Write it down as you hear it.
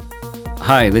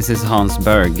Hi, this is Hans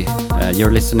Berg.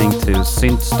 You're listening to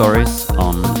Synth Stories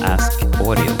on Ask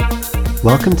Audio.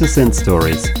 Welcome to Synth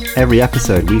Stories. Every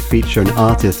episode we feature an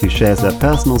artist who shares their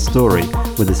personal story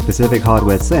with a specific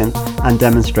hardware synth and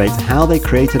demonstrates how they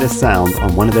created a sound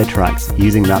on one of their tracks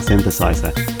using that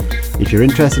synthesizer. If you're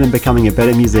interested in becoming a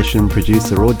better musician,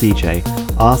 producer or DJ,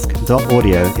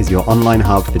 Ask.audio is your online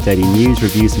hub for daily news,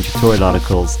 reviews and tutorial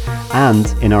articles, and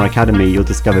in our academy you'll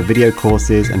discover video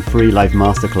courses and free live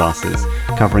masterclasses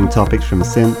covering topics from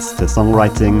synths to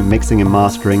songwriting, mixing and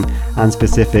mastering, and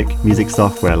specific music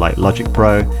software like Logic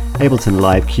Pro, Ableton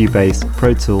Live, Cubase,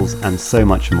 Pro Tools and so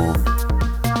much more.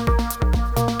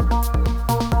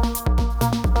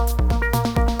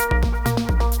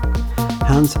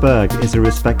 Hans Berg is a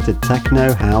respected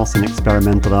techno, house and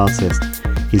experimental artist.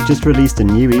 He's just released a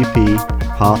new EP,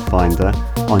 Pathfinder,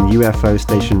 on UFO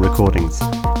Station Recordings.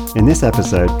 In this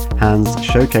episode, Hans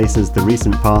showcases the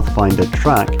recent Pathfinder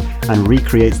track and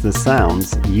recreates the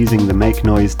sounds using the Make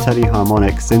Noise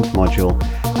Teleharmonic synth module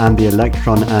and the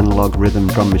Electron Analog Rhythm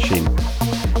drum machine.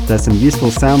 There's some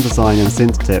useful sound design and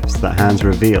synth tips that Hans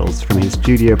reveals from his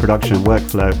studio production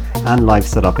workflow and live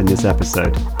setup in this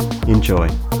episode. Enjoy.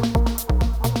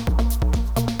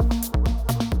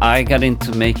 I got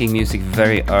into making music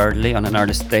very early, on an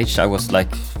early stage. I was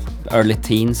like early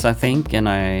teens, I think, and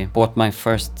I bought my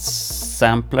first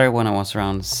sampler when I was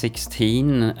around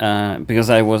 16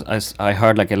 because I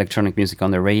heard like electronic music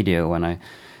on the radio and I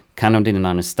kind of didn't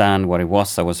understand what it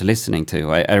was I was listening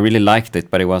to. I really liked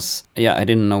it, but it was, I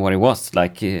didn't know what it was.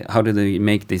 Like, how do they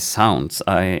make these sounds?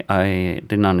 I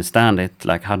didn't understand it.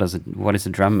 Like, what is a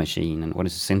drum machine and what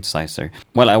is a synthesizer?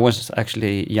 Well, I was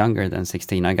actually younger than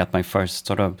 16. I got my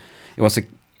first it was a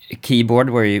keyboard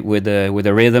with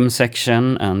a rhythm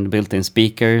section and built-in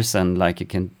speakers, and like you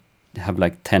can have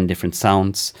like 10 different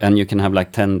sounds, and you can have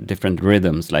like 10 different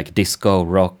rhythms, like disco,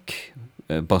 rock,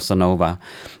 bossa nova.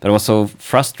 But I was so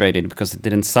frustrated because it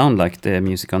didn't sound like the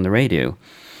music on the radio.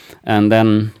 And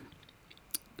then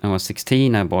I was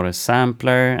 16, I bought a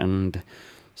sampler and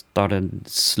started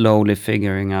slowly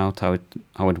figuring out how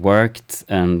it worked,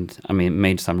 and I mean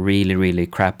made some really, really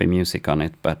crappy music on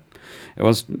it, but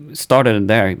it started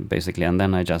there basically, and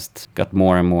then I just got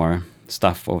more and more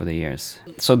stuff over the years.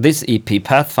 So this EP,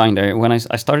 Pathfinder, when I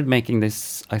started making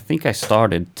this, I think I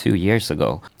started 2 years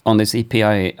ago. On this EP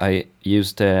I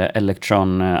used the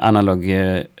Electron Analog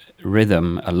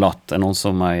Rhythm a lot, and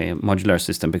also my modular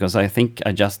system, because I think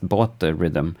I just bought the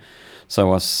rhythm. So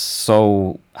I was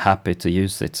so happy to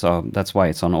use it, so that's why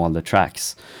it's on all the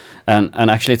tracks. And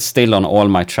actually it's still on all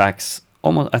my tracks.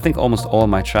 Almost all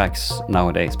my tracks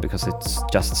nowadays, because it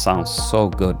just sounds so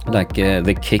good. Like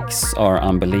the kicks are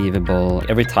unbelievable.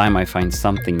 Every time I find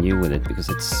something new with it, because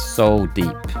it's so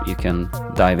deep, you can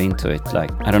dive into it. Like,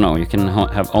 I don't know, you can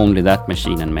have only that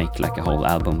machine and make like a whole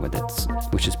album with it,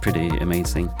 which is pretty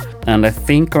amazing. And I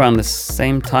think around the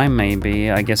same time, maybe,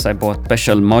 I guess I bought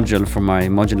special module for my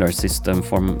modular system.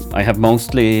 I have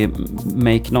mostly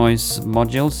Make Noise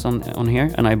modules on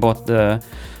here, and I bought the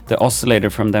oscillator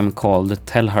from them called the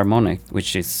Telharmonic,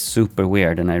 which is super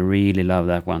weird, and I really love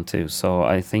that one too. So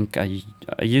I think I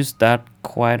used that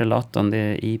quite a lot on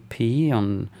the EP,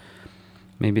 on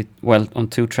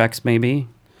 2 tracks maybe.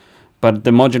 But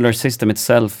the modular system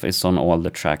itself is on all the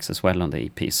tracks as well on the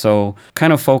EP. So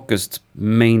kind of focused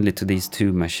mainly to these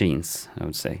 2 machines, I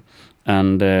would say.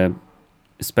 And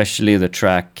especially the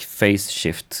track Phase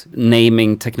Shift.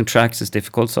 Naming techno tracks is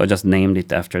difficult, so I just named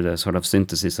it after the sort of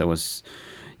synthesis I was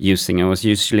using. I was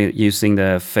usually using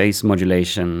the phase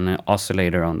modulation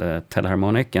oscillator on the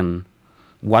Telharmonic, and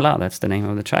voila, that's the name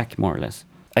of the track, more or less.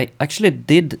 I actually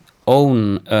did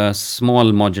own a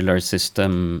small modular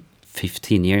system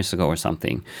 15 years ago or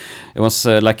something. It was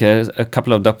like a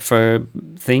couple of Doppler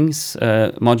things,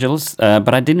 modules,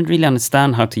 but I didn't really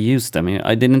understand how to use them.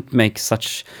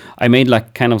 I made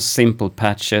like kind of simple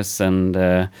patches,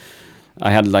 and I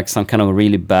had like some kind of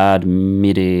really bad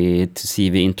MIDI to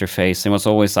CV interface. It was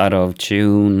always out of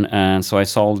tune, and so I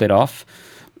solved it off.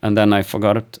 And then I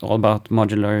forgot all about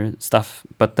modular stuff.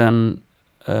 But then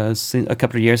a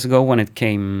couple of years ago, when it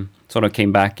came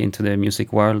back into the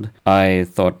music world, I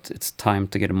thought it's time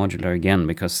to get a modular again,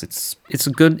 because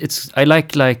I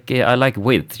like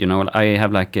width, you know. I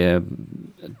have like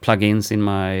plugins in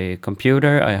my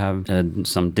computer. I have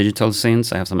some digital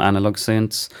synths, I have some analog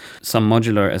synths, some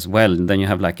modular as well. Then you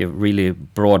have like a really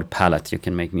broad palette you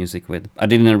can make music with. I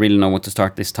didn't really know what to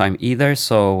start this time either,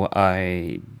 so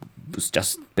I was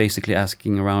just basically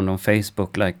asking around on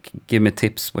Facebook, like, give me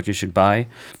tips what you should buy.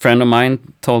 A friend of mine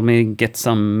told me get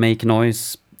some Make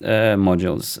Noise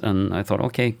modules, and I thought,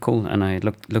 okay, cool. And I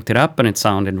looked it up, and it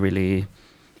sounded really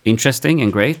interesting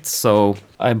and great. So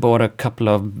I bought a couple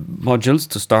of modules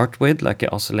to start with, like an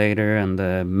oscillator and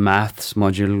the maths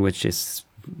module, which is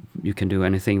you can do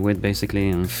anything with basically,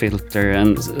 and filter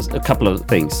and a couple of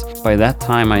things. By that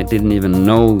time I didn't even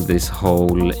know this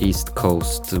whole East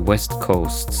Coast, West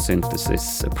Coast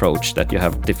synthesis approach, that you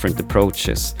have different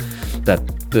approaches, that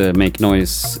the Make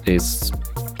Noise is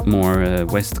more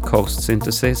West Coast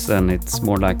synthesis, and it's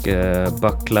more like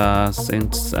Buckla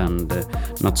synths and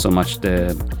not so much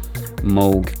the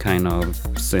Moog kind of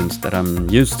synths that I'm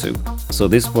used to. So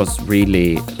this was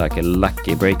really like a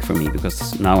lucky break for me,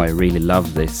 because now I really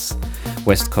love this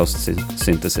West Coast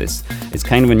synthesis. It's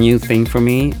kind of a new thing for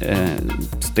me,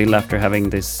 still after having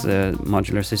this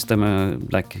modular system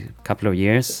like a couple of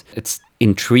years. It's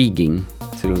intriguing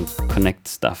to connect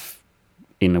stuff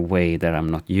in a way that I'm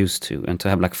not used to, and to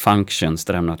have like functions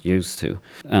that I'm not used to.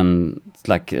 And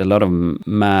like a lot of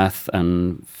math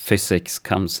and physics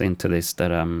comes into this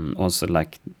that I'm also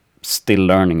like still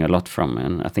learning a lot from,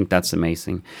 and I think that's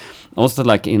amazing. Also,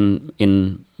 like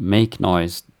in Make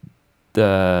Noise,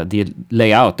 the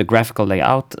layout, the graphical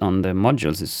layout on the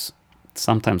modules is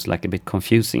sometimes like a bit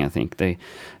confusing. I think they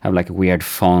have like weird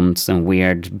fonts and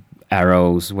weird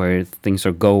arrows where things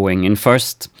are going. In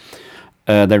first,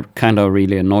 that kind of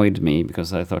really annoyed me,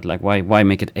 because I thought, like, why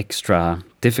make it extra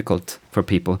difficult for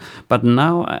people? But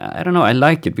now I don't know, I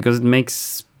like it, because it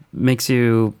makes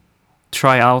you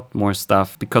try out more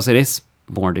stuff, because it is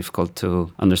more difficult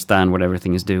to understand what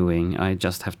everything is doing. I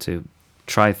just have to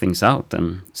try things out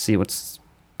and see what's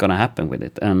gonna happen with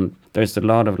it. And there's a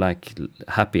lot of like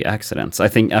happy accidents. I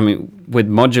think, I mean, with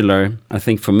modular, I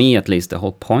think for me at least, the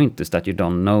whole point is that you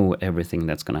don't know everything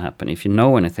that's gonna happen. If you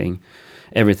know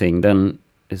everything, then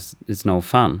it's no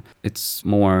fun. It's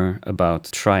more about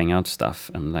trying out stuff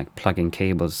and like plugging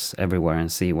cables everywhere and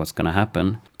see what's gonna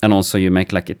happen. And also you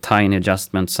make like a tiny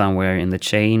adjustment somewhere in the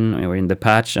chain or in the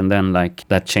patch, and then like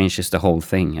that changes the whole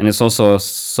thing. And it's also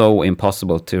so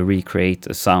impossible to recreate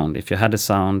a sound. If you had a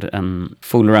sound and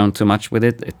fool around too much with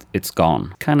it, it's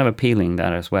gone. Kind of appealing,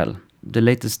 that as well. The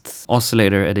latest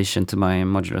oscillator addition to my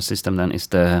modular system then is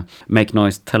the Make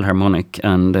Noise Telharmonic,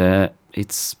 and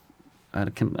I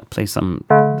can play some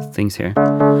things here.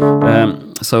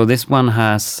 So this one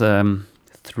has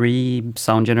 3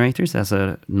 sound generators as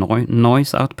a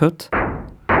noise output.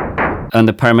 And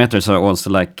the parameters are also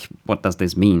like, what does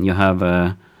this mean? You have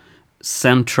a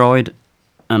centroid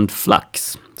and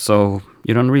flux. So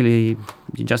you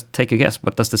just take a guess.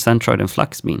 What does the centroid and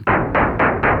flux mean?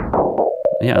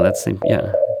 Yeah, that's simple.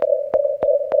 Yeah.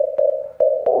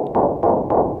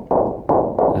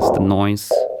 That's the noise.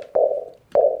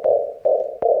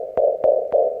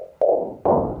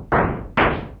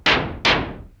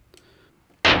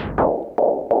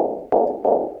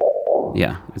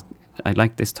 Yeah, I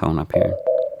like this tone up here.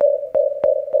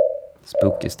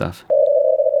 Spooky stuff.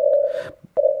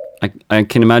 I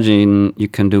can imagine you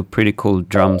can do pretty cool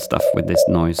drum stuff with this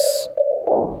noise.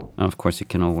 And of course you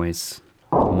can always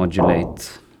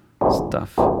modulate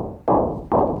stuff.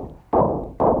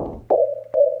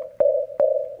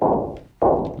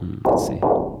 Let's see.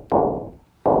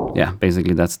 Yeah,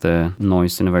 basically that's the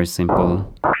noise in a very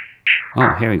simple...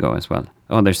 Oh, here we go as well.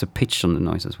 Oh, there's a pitch on the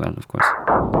noise as well, of course.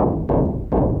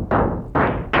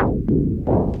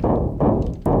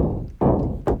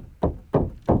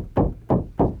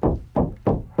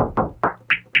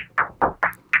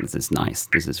 This is nice.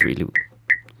 This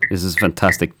is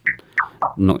fantastic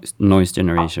noise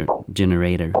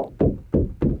generator.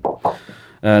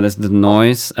 That's the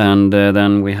noise, and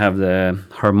then we have the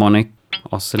harmonic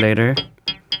oscillator,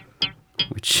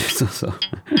 which is also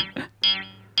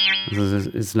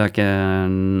it's like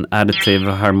an additive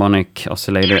harmonic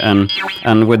oscillator,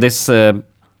 and with this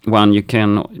one you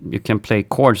can play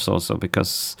chords also,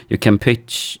 because you can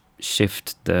pitch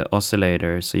shift the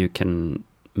oscillator so you can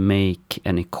make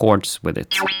any chords with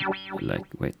it. Like,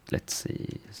 wait, let's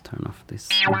see, let's turn off this.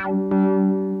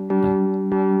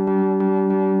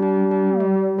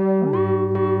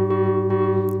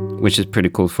 Which is pretty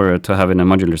cool to have in a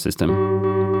modular system.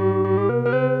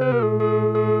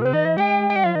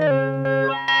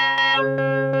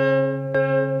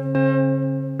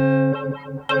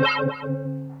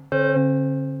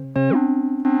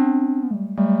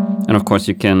 And of course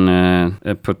you can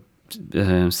put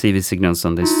CV signals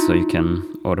on this, so you can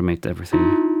automate everything,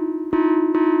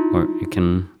 or you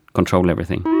can control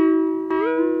everything.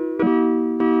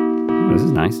 Oh, this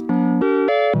is nice.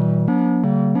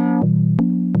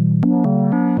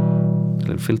 A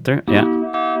little filter, yeah.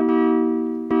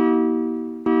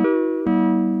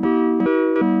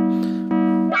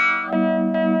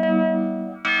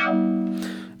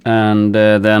 And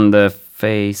then the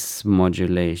phase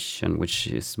modulation, which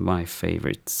is my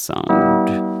favorite sound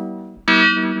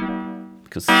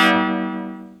because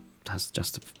it has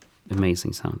just an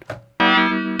amazing sound.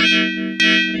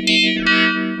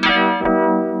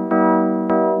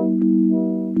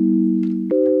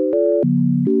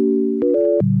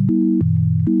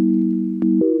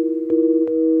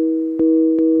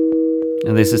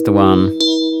 And this is the one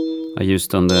I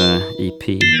used on the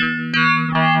EP.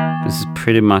 This is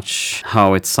pretty much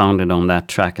how it sounded on that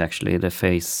track, actually, the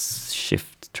phase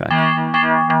shift track.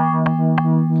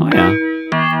 Oh yeah.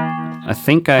 I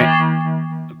think I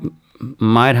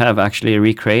might have actually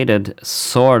recreated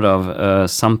sort of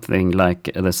something like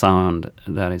the sound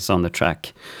that is on the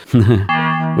track,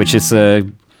 which is a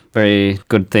very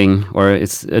good thing, or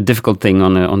it's a difficult thing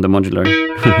on the modular.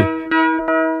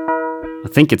 I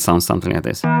think it sounds something like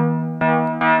this.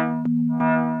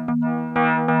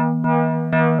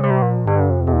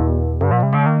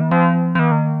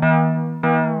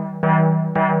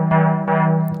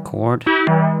 Chord.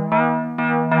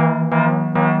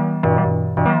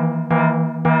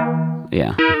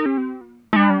 Yeah.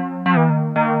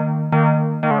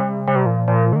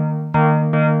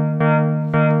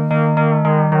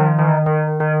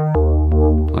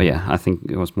 Oh yeah, I think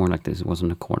it was more like this. It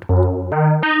wasn't a chord.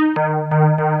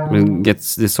 It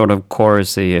gets this sort of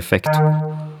chorusy effect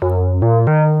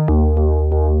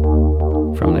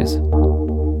from this,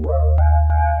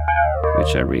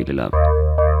 which I really love.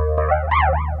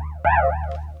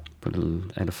 Put a little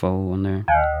LFO on there.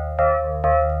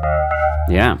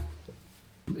 Yeah.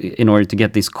 In order to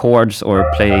get these chords or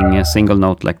playing a single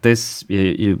note like this,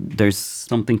 there's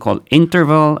something called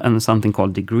interval and something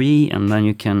called degree, and then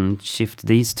you can shift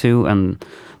these two, and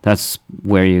that's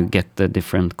where you get the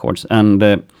different chords. And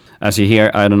as you hear,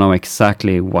 I don't know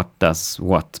exactly what does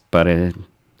what, but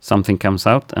something comes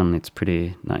out and it's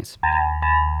pretty nice.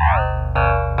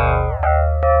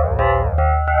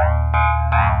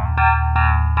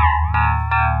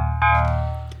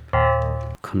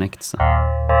 Connects.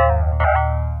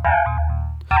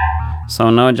 So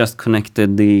now I just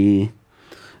connected the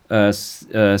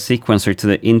sequencer to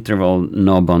the interval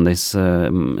knob on this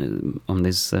on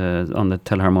the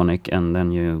Telharmonic, and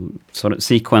then you sort of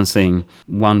sequencing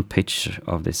one pitch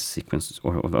of this sequence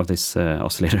or of this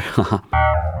oscillator.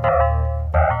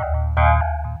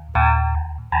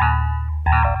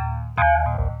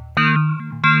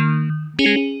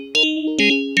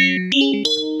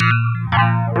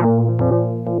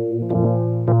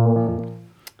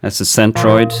 That's a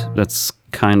centroid. That's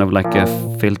kind of like a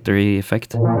filtery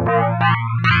effect.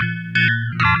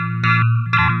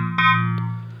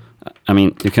 I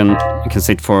mean, you can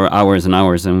sit for hours and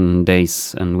hours and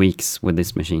days and weeks with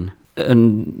this machine.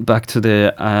 And back to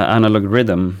the analog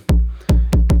rhythm,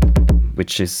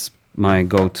 which is my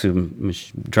go-to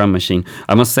drum machine.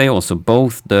 I must say also,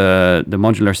 both the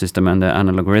modular system and the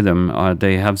analog rhythm,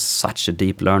 they have such a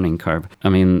deep learning curve. I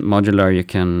mean, modular you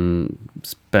can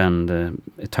spend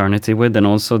eternity with, and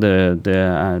also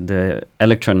the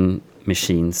Electron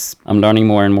machines. I'm learning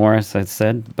more and more, as I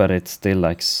said, but it's still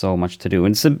like so much to do.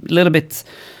 It's a little bit,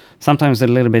 sometimes a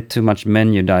little bit too much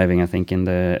menu diving, I think, in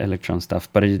the Electron stuff,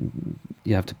 but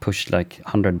you have to push like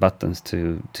 100 buttons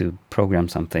to program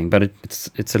something. But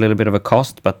it's a little bit of a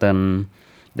cost, but then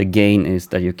the gain is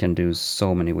that you can do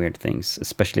so many weird things,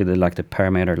 especially the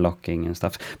parameter locking and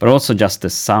stuff, but also just the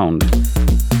sound.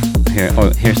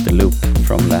 Here's the loop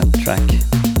from that track.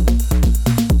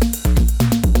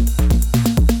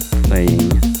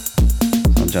 Playing.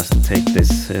 So I'll just take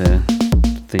this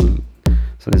thing.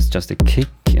 So this is just a kick,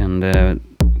 and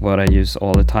what I use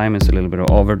all the time is a little bit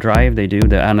of overdrive. They do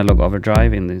the analog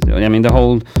overdrive in this. I mean, the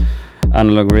whole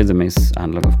analog rhythm is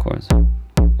analog, of course,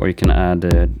 or you can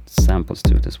add samples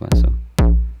to it as well. So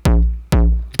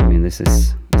I mean,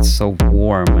 it's so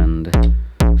warm and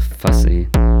fuzzy.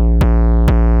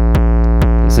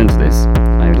 Listen to this.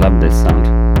 I love this sound.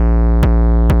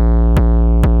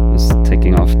 Just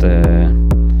taking off the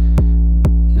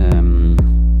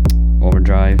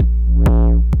overdrive.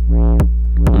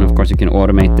 And of course you can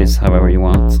automate this however you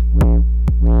want.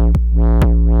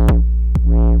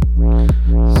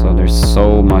 So there's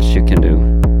so much you can do.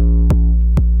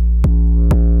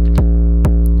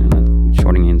 And I'm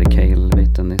shorting in the decay a little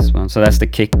bit on this one. So that's the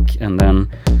kick, and then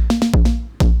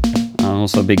I'm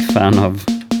also a big fan of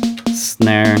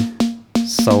snare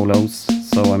solos,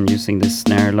 so I'm using this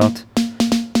snare a lot,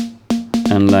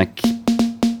 and like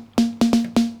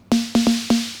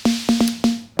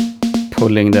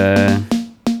pulling the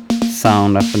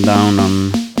sound up and down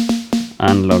on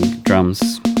analog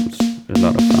drums. It's a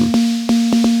lot of fun.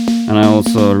 And I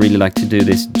also really like to do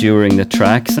this during the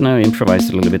tracks, and I improvise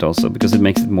a little bit also because it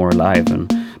makes it more alive and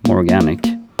more organic.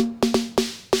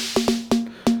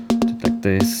 Like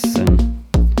this,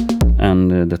 and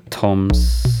the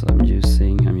toms I'm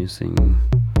using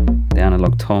the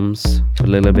analog toms with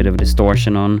a little bit of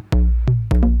distortion on.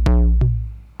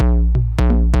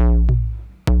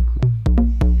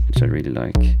 Which I really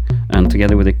like. And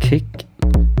together with a kick.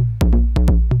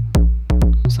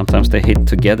 Sometimes they hit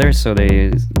together, so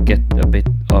they get a bit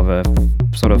of a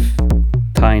sort of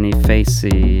tiny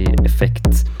phasey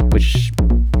effect, which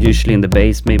usually in the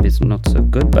bass maybe it's not so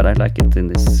good, but I like it in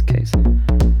this case. And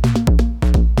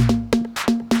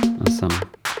also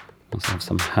have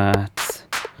some hats.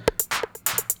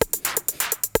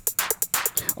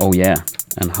 Oh yeah,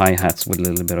 and hi-hats with a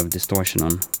little bit of distortion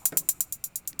on,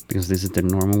 because this is the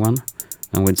normal one,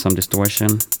 and with some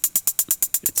distortion,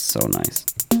 it's so nice.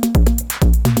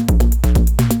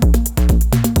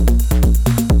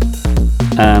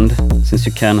 And since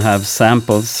you can have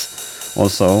samples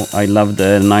also, I love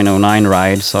the 909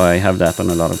 ride, so I have that on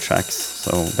a lot of tracks.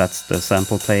 So that's the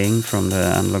sample playing from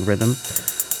the analog rhythm,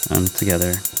 and together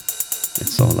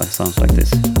it's all like sounds like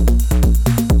this.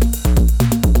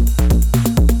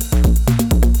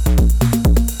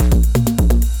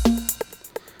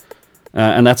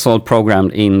 And that's all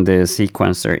programmed in the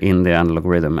sequencer in the analog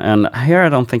rhythm. And here I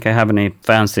don't think I have any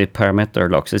fancy parameter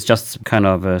locks. It's just kind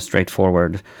of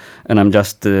straightforward. And I'm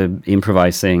just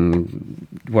improvising,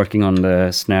 working on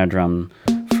the snare drum,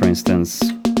 for instance,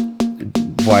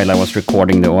 while I was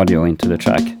recording the audio into the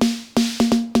track.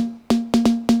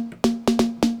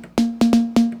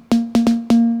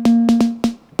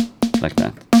 Like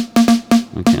that.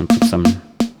 I can put some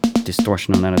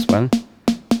distortion on that as well.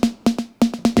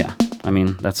 I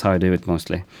mean, that's how I do it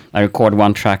mostly. I record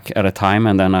one track at a time,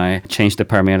 and then I change the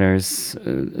parameters.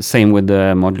 Same with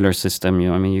the modular system.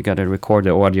 You got to record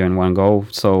the audio in one go.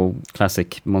 So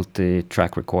classic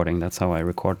multi-track recording. That's how I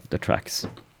record the tracks.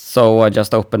 So I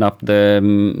just open up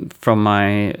from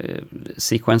my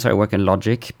sequencer. I work in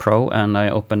Logic Pro, and I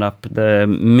open up the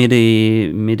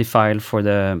MIDI file for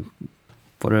the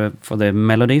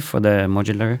melody for the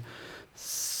modular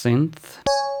synth.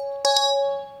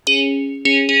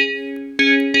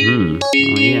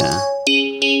 Oh yeah.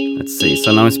 Let's see.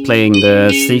 So now it's playing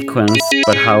the sequence,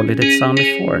 but how did it sound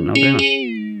before? Nobody knows.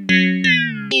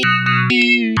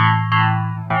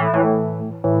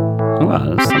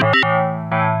 Well,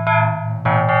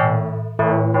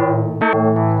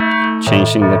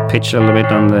 changing the pitch a little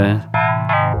bit on the...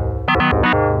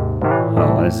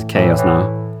 Oh, this is chaos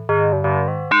now.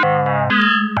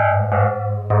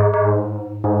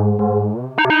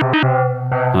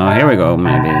 Oh, here we go,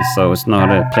 maybe. So it's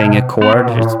not playing a chord,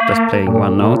 it's just playing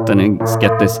one note, and it's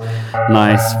get this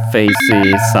nice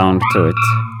phasey sound to it.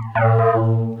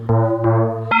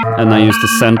 And I use the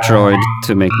Centroid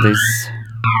to make this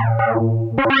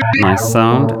nice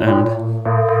sound, and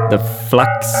the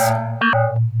flux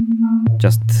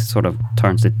just sort of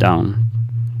turns it down.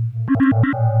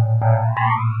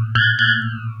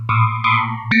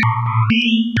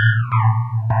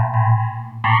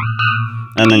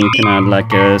 And then you can add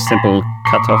like a simple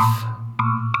cutoff.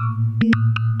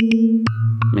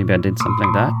 Maybe I did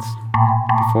something like that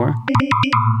before.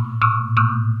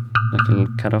 Like a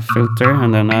little cutoff filter,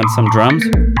 and then add some drums.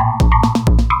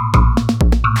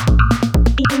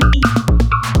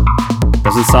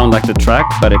 Doesn't sound like the track,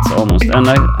 but it's almost. And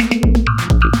I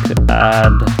could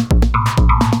add.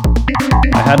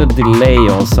 I had a delay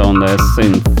also on the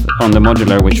synth, on the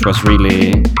modular, which was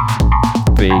really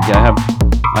big.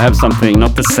 I have something,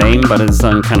 not the same, but it's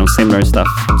some kind of similar stuff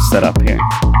set up here.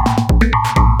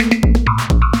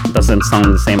 Doesn't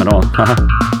sound the same at all.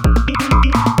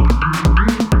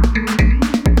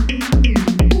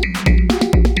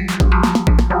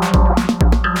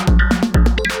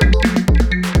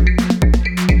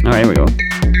 Oh, here we go.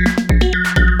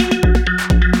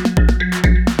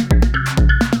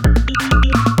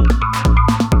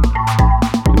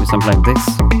 Maybe something like this.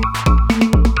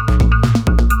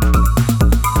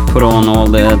 Put on all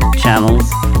the channels.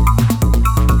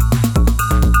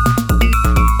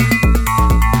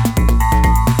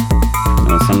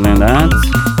 Something like that.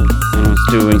 And I was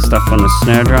doing stuff on the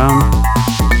snare drum.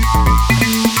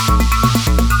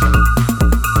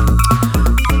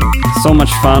 So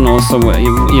much fun also,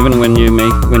 even when you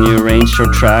arrange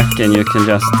your track, and you can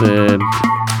just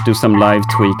do some live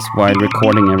tweaks while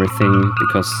recording everything,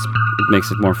 because it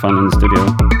makes it more fun in the studio.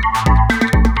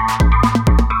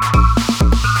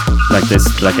 Like this,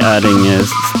 like adding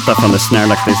stuff on the snare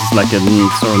like this is like a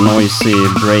sort of noisy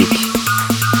break.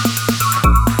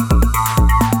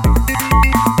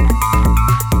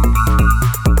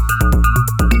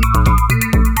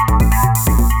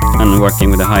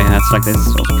 working with the hi-hats like this.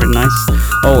 It was pretty nice.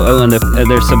 And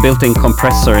there's a built-in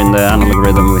compressor in the analog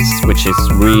rhythm, which is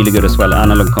really good as well.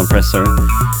 Analog compressor,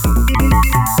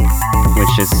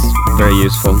 which is very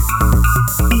useful.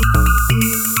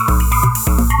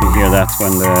 You hear that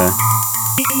when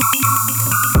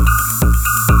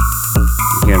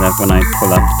I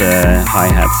pull up the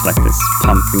hi-hats like this,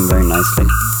 pumping very nicely.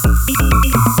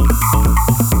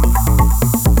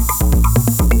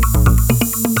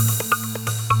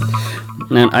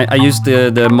 And I use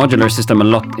the modular system a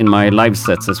lot in my live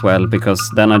sets as well, because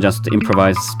then I just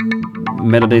improvise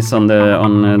melodies on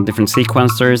different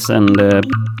sequencers and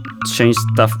change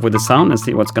stuff with the sound and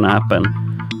see what's gonna happen.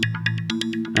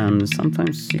 And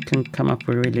sometimes you can come up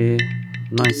with really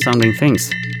nice sounding things.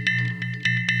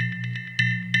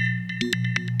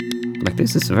 Like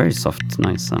this is a very soft,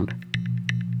 nice sound.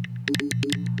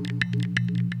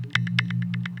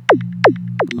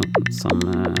 Some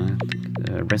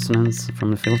resonance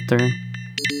from the filter.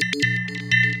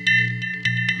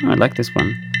 I like this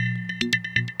one.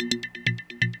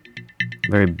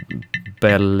 Very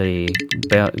belly,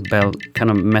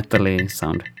 kind of metally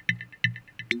sound.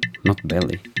 Not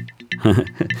belly.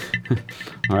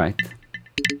 All right.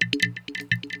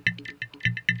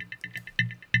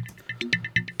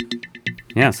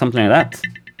 Yeah, something like that.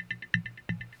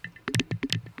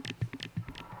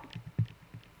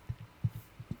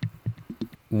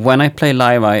 When I play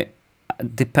live,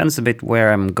 depends a bit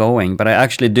where I'm going, but I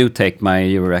actually do take my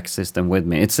Eurorack system with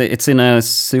me. It's in a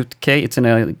suitcase. It's in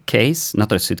a case,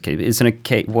 not a suitcase. It's in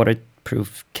a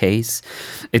waterproof case.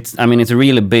 It's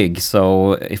really big.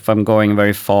 So if I'm going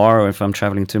very far or if I'm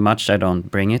traveling too much, I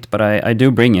don't bring it. But I do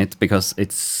bring it because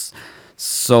it's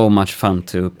so much fun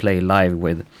to play live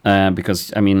with.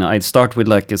 Because I start with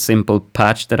like a simple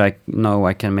patch that I know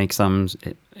I can make some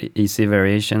easy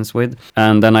variations with,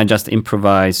 and then I just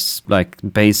improvise like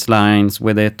bass lines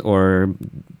with it, or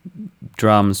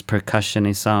drums,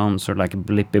 percussion-y sounds, or like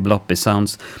blippy bloppy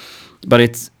sounds. But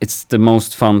it's the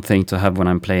most fun thing to have when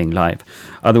I'm playing live.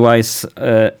 Otherwise,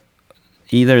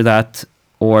 either that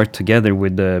or together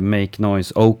with the Make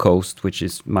Noise O-Coast, which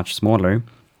is much smaller,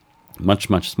 much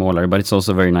smaller, but it's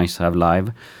also very nice to have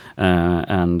live.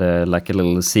 And like a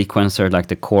little sequencer like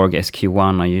the Korg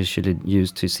SQ1 I usually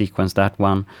use to sequence that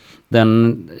one.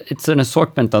 Then it's an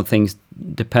assortment of things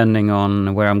depending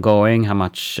on where I'm going, how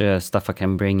much stuff I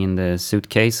can bring in the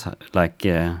suitcase. Like,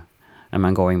 am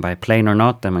I going by plane or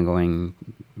not?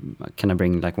 Can I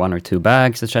bring like 1 or 2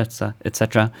 bags, etc.,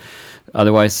 etc.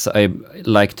 Otherwise, I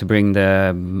like to bring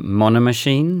the mono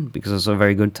machine, because it's also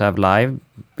very good to have live,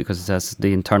 because it has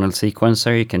the internal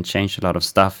sequencer. You can change a lot of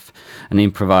stuff and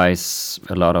improvise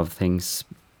a lot of things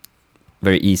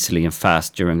very easily and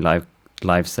fast during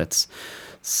live sets.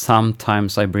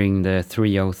 Sometimes I bring the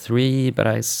 303, but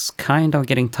I'm kind of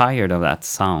getting tired of that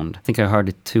sound. I think I heard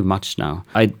it too much now.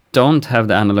 I don't have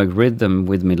the analog rhythm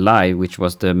with me live, which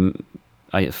was the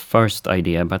first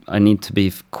idea, but I need to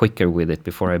be quicker with it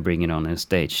before I bring it on a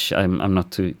stage. I'm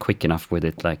not too quick enough with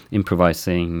it, like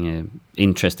improvising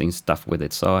interesting stuff with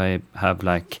it. So I have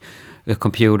like a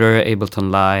computer,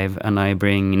 Ableton Live, and I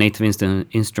bring Native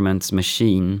Instruments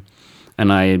machine,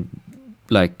 and I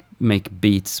like make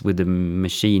beats with the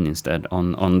machine instead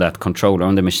on that controller,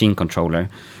 on the machine controller,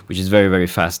 which is very, very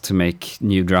fast to make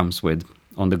new drums with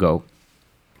on the go.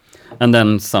 And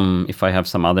then if I have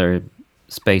some other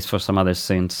space for some other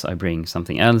synths, I bring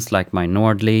something else like my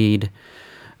Nord lead.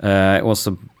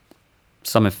 Also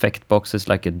some effect boxes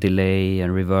like a delay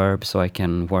and reverb, so I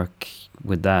can work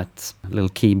with that. A little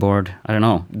keyboard, I don't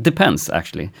know, depends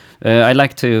actually. I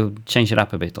like to change it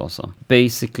up a bit also.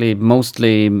 Basically,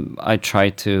 mostly I try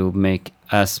to make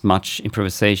as much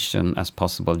improvisation as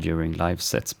possible during live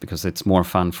sets, because it's more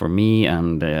fun for me,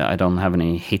 and I don't have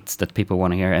any hits that people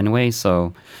want to hear anyway,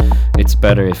 so it's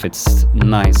better if it's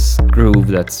nice groove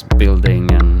that's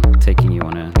building and taking you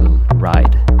on a little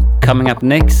ride. Coming up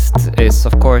next is,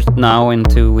 of course, now in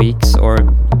 2 weeks or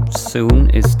soon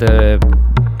is the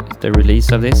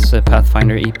release of this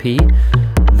Pathfinder EP.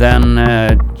 Then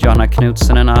Jonna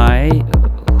Knudsen and I,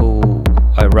 who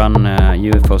I run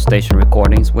UFO Station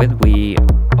Recordings with, we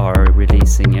are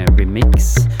releasing a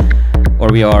remix, or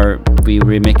we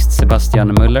remixed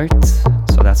Sebastian Mullert,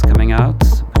 so that's coming out,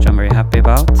 which I'm very happy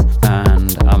about.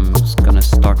 And I'm gonna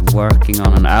start working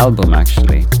on an album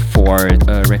actually for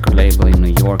a record label in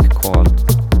New York called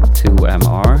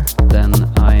 2MR. Then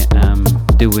I am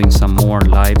doing some more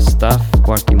live stuff,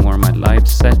 working more on my live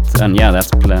set, and yeah,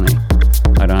 that's plenty.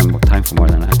 I don't have time for more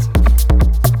than that.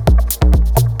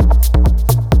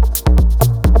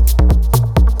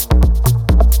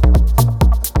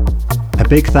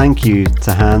 big thank you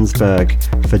to Hans Berg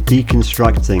for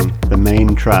deconstructing the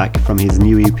main track from his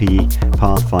new EP,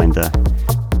 Pathfinder.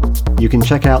 You can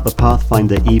check out the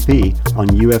Pathfinder EP on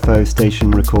UFO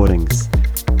Station Recordings.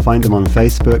 Find them on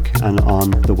Facebook and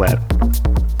on the web.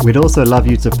 We'd also love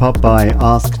you to pop by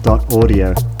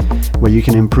ask.audio, where you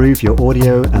can improve your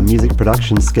audio and music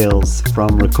production skills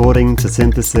from recording to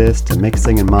synthesis to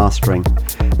mixing and mastering.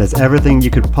 There's everything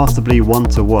you could possibly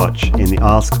want to watch in the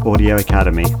Ask Audio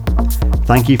Academy.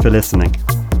 Thank you for listening.